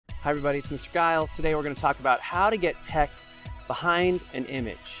Hi everybody, it's Mr. Giles. Today we're going to talk about how to get text behind an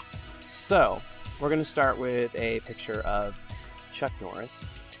image. So we're going to start with a picture of Chuck Norris.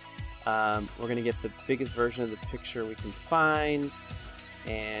 We're going to get the biggest version of the picture we can find,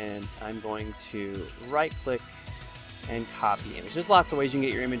 and I'm going to right click and copy image. There's lots of ways you can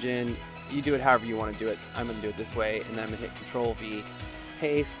get your image in. You do it however you want to do it. I'm going to do it this way, and then I'm going to hit Control V,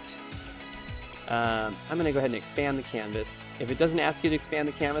 paste. I'm going to go ahead and expand the canvas. If it doesn't ask you to expand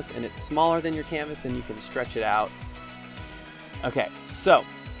the canvas and it's smaller than your canvas, then you can stretch it out. Okay, so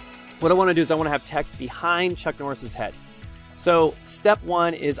what I want to do is I want to have text behind Chuck Norris's head. So step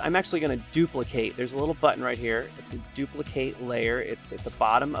one is I'm actually going to duplicate. There's a little button right here. It's a duplicate layer. It's at the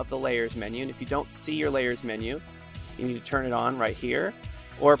bottom of the layers menu. And if you don't see your layers menu, you need to turn it on right here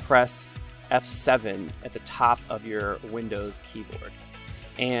or press F7 at the top of your Windows keyboard.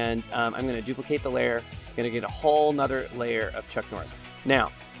 And I'm going to duplicate the layer. I'm going to get a whole nother layer of Chuck Norris.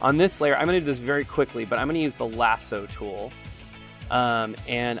 Now, on this layer, I'm going to do this very quickly, but I'm going to use the Lasso tool.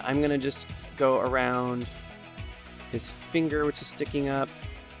 And I'm going to just go around his finger, which is sticking up.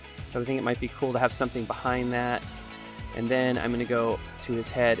 So I think it might be cool to have something behind that. And then I'm going to go to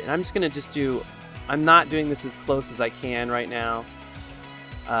his head. And I'm just going to do, I'm not doing this as close as I can right now.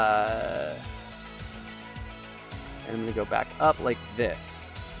 And I'm going to go back up like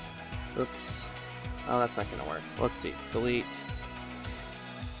this. Oops. Oh, that's not going to work. Let's see. Delete.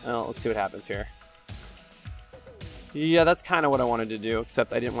 Oh, let's see what happens here. Yeah, that's kind of what I wanted to do,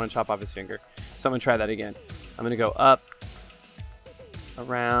 except I didn't want to chop off his finger. So I'm going to try that again. I'm going to go up,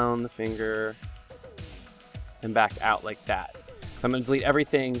 around the finger, and back out like that. So I'm going to delete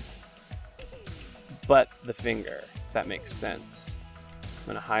everything but the finger, if that makes sense. I'm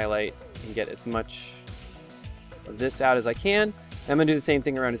going to highlight and get as much of this out as I can. I'm going to do the same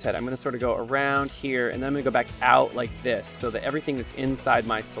thing around his head. I'm going to sort of go around here, and then I'm going to go back out like this, so that everything that's inside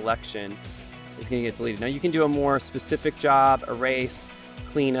my selection is going to get deleted. Now you can do a more specific job, erase,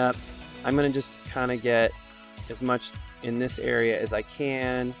 clean up. I'm going to just kind of get as much in this area as I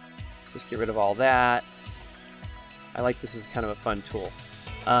can. Just get rid of all that. I like this as kind of a fun tool.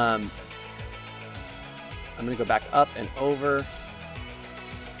 I'm going to go back up and over.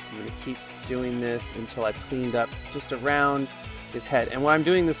 I'm going to keep doing this until I've cleaned up just around his head. And what I'm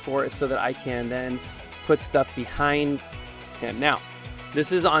doing this for is so that I can then put stuff behind him. Now,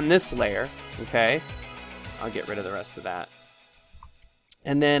 this is on this layer, okay? I'll get rid of the rest of that.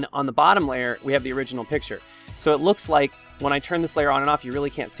 And then on the bottom layer, we have the original picture. So it looks like when I turn this layer on and off, you really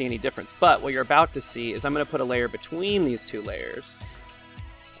can't see any difference. But what you're about to see is I'm going to put a layer between these two layers,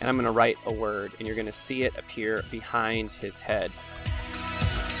 and I'm going to write a word, and you're going to see it appear behind his head.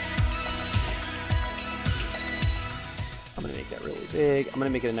 I'm going to make that really big. I'm going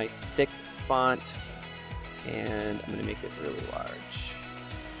to make it a nice thick font, and I'm going to make it really large.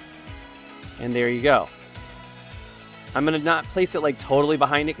 And there you go. I'm going to not place it like totally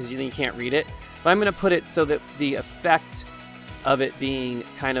behind it because then you can't read it, but I'm going to put it so that the effect of it being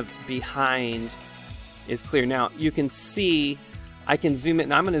kind of behind is clear. Now you can see, I can zoom in.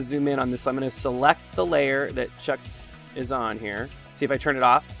 Now I'm going to zoom in on this. I'm going to select the layer that Chuck is on here. See if I turn it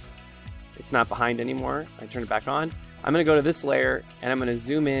off, it's not behind anymore. I turn it back on. I'm going to go to this layer and I'm going to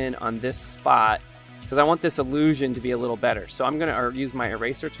zoom in on this spot because I want this illusion to be a little better. So I'm going to use my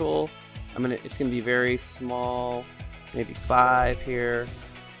eraser tool. It's going to be very small, maybe 5 here.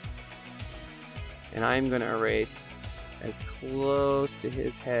 And I'm going to erase as close to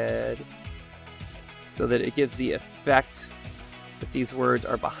his head so that it gives the effect that these words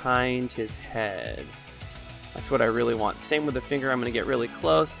are behind his head. That's what I really want. Same with the finger. I'm going to get really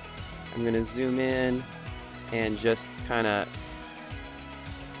close. I'm going to zoom in and just kind of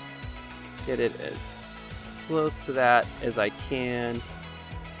get it as close to that as I can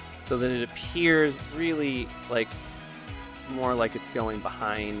so that it appears really like more like it's going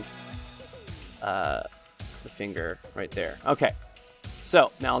behind the finger right there. Okay,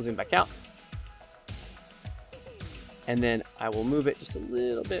 so now I'll zoom back out. And then I will move it just a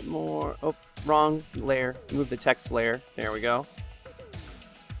little bit more. Oh, wrong layer. Move the text layer. There we go.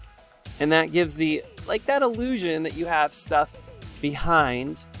 And that gives the, like that illusion that you have stuff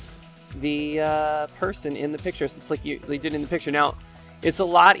behind the person in the picture. So it's like they did in the picture. Now, it's a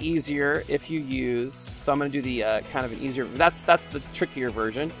lot easier if you use, so I'm going to do the kind of an easier, that's the trickier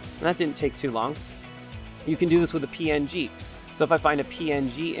version. And that didn't take too long. You can do this with a PNG. So if I find a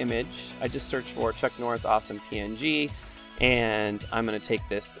PNG image, I just search for Chuck Norris Awesome PNG, and I'm going to take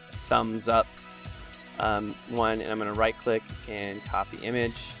this thumbs up one, and I'm going to right click and copy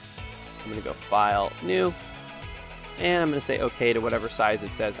image. I'm going to go File, New, and I'm going to say OK to whatever size it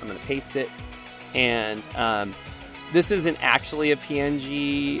says. I'm going to paste it, and This isn't actually a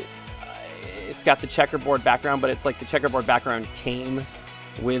PNG. It's got the checkerboard background, but it's like the checkerboard background came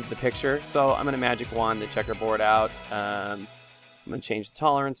with the picture. So I'm going to magic wand the checkerboard out. I'm going to change the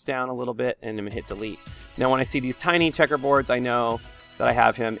tolerance down a little bit, and I'm going to hit delete. Now when I see these tiny checkerboards, I know that I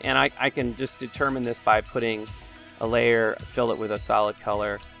have him, and I can just determine this by putting a layer, fill it with a solid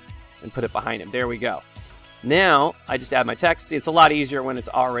color, and put it behind him. There we go. Now I just add my text. See, it's a lot easier when it's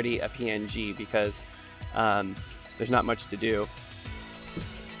already a PNG because there's not much to do.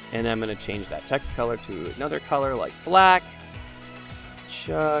 And I'm going to change that text color to another color like black.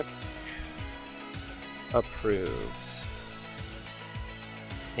 Chuck approves.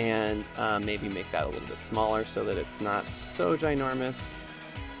 And maybe make that a little bit smaller so that it's not so ginormous.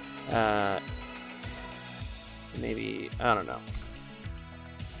 Maybe, I don't know.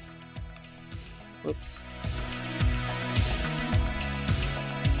 Whoops.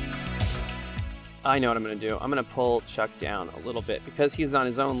 I know what I'm going to do. I'm going to pull Chuck down a little bit because he's on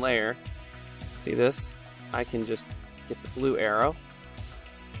his own layer. See this? I can just get the blue arrow.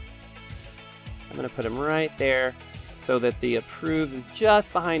 I'm going to put him right there so that the approves is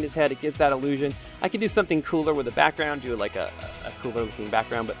just behind his head. It gives that illusion. I could do something cooler with the background, do like a cooler looking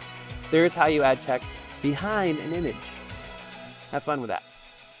background, but there's how you add text behind an image. Have fun with that.